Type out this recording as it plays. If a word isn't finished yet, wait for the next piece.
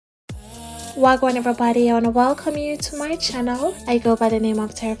Wagwan everybody, I want to welcome you to my channel. I go by the name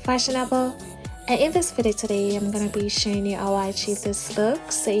of Terry Fashionable, and in this video today I'm going to be showing you how I achieve this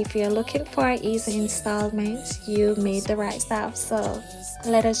look. So if you're looking for easy installments, you made the right stuff. So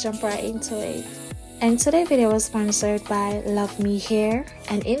let us jump right into it. And today's video was sponsored by LuvMeHair,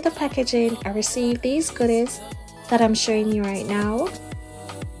 and in the packaging I received these goodies that I'm showing you right now.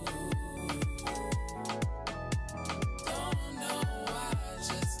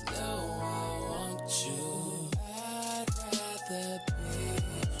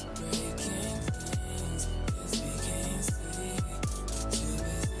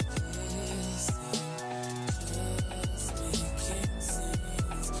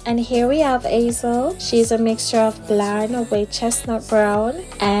 And here we have Hazel. She's a mixture of blonde with chestnut brown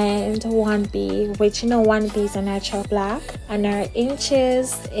and 1B, which one B is a natural black. And her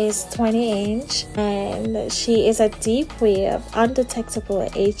inches is 20 inch. And she is a deep weave, undetectable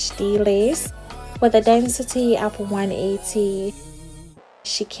HD lace with a density of 180.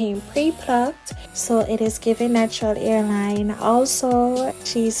 She came pre-plucked, so it is giving natural hairline. Also,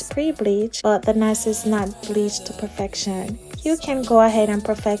 she's pre-bleached, but the nose is not bleached to perfection. You can go ahead and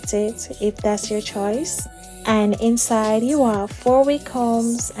perfect it if that's your choice. And inside you have 4-way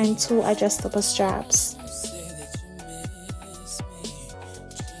combs and 2 adjustable straps.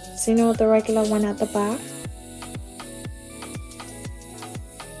 So the regular one at the back.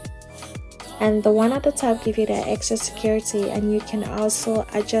 And the one at the top gives you that extra security, and you can also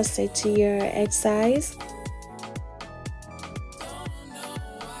adjust it to your head size.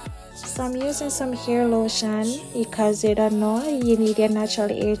 So I'm using some hair lotion because you don't know, you need your natural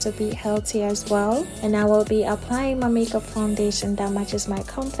hair to be healthy as well. And I will be applying my makeup foundation that matches my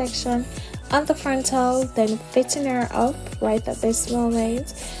complexion on the frontal, then fitting her up right at this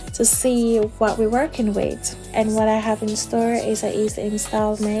moment to see what we're working with. And what I have in store is an easy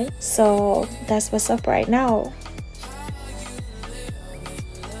installment, so that's what's up right now.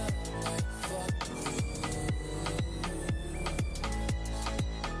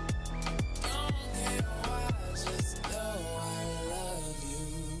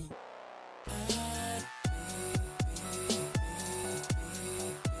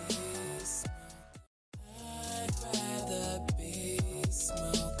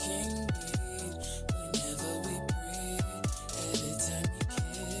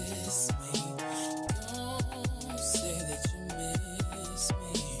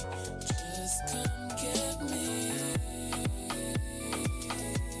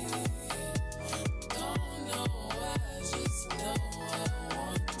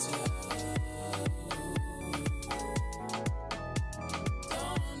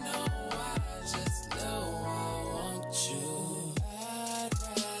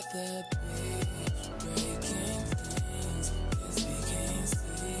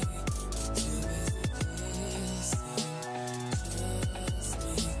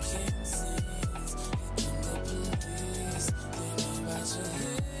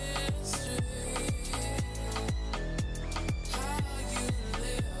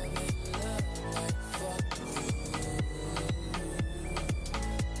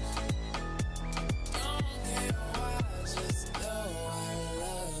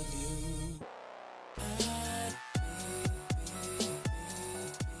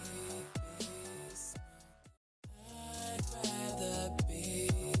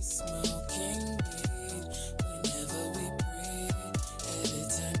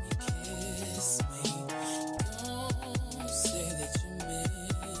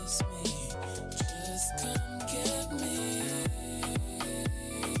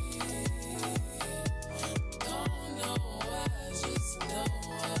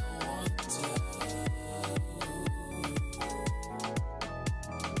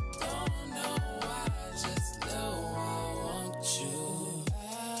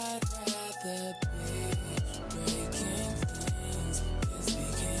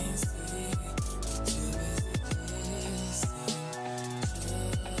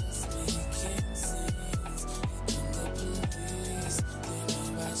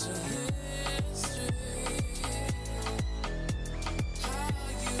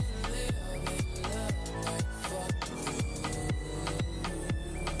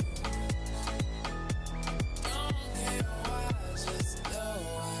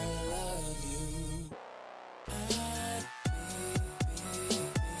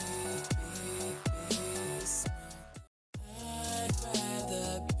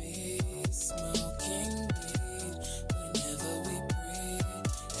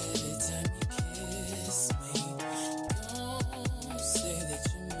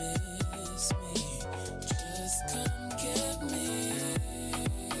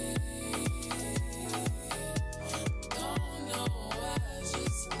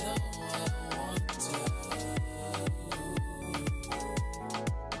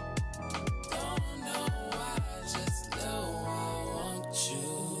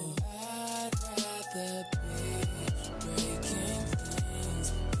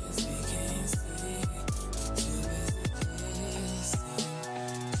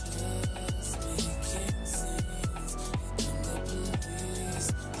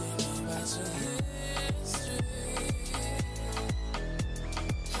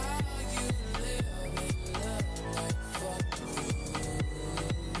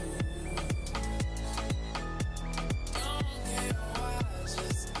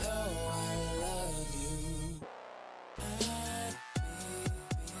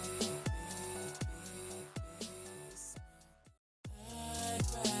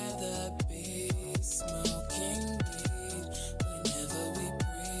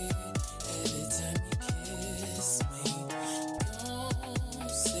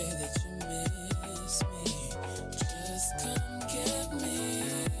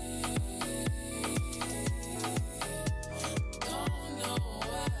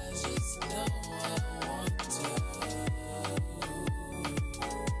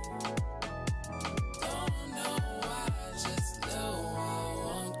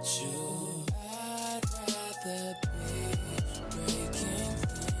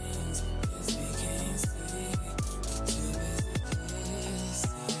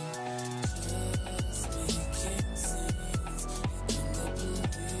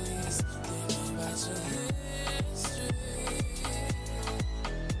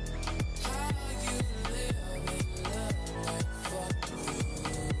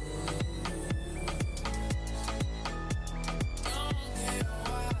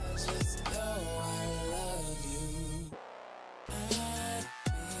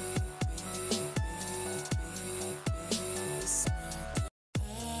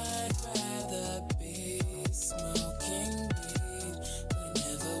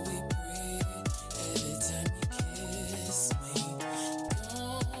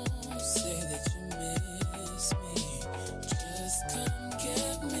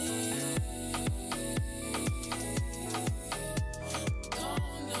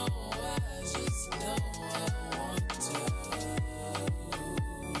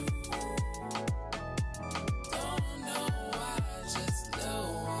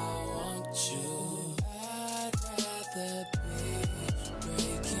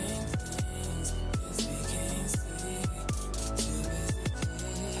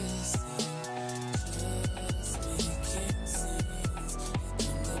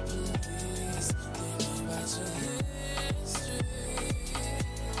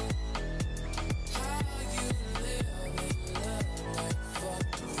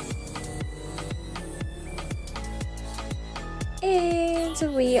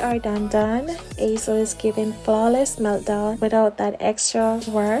 And we are done. Hazel is giving flawless meltdown without that extra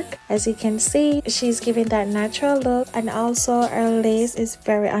work. As you can see, she's giving that natural look, and also her lace is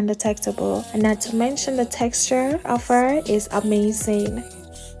very undetectable, and not to mention the texture of her is amazing.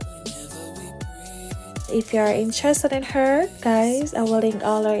 If you are interested in her, guys, I will link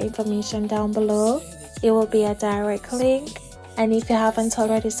all her information down below. It will be a direct link. And if you haven't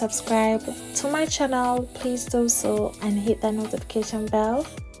already subscribed to my channel, please do so and hit that notification bell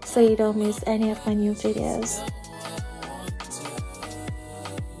so you don't miss any of my new videos.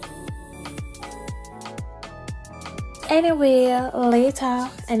 Anyway, later,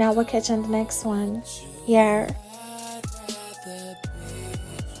 and I will catch you on the next one. Yeah.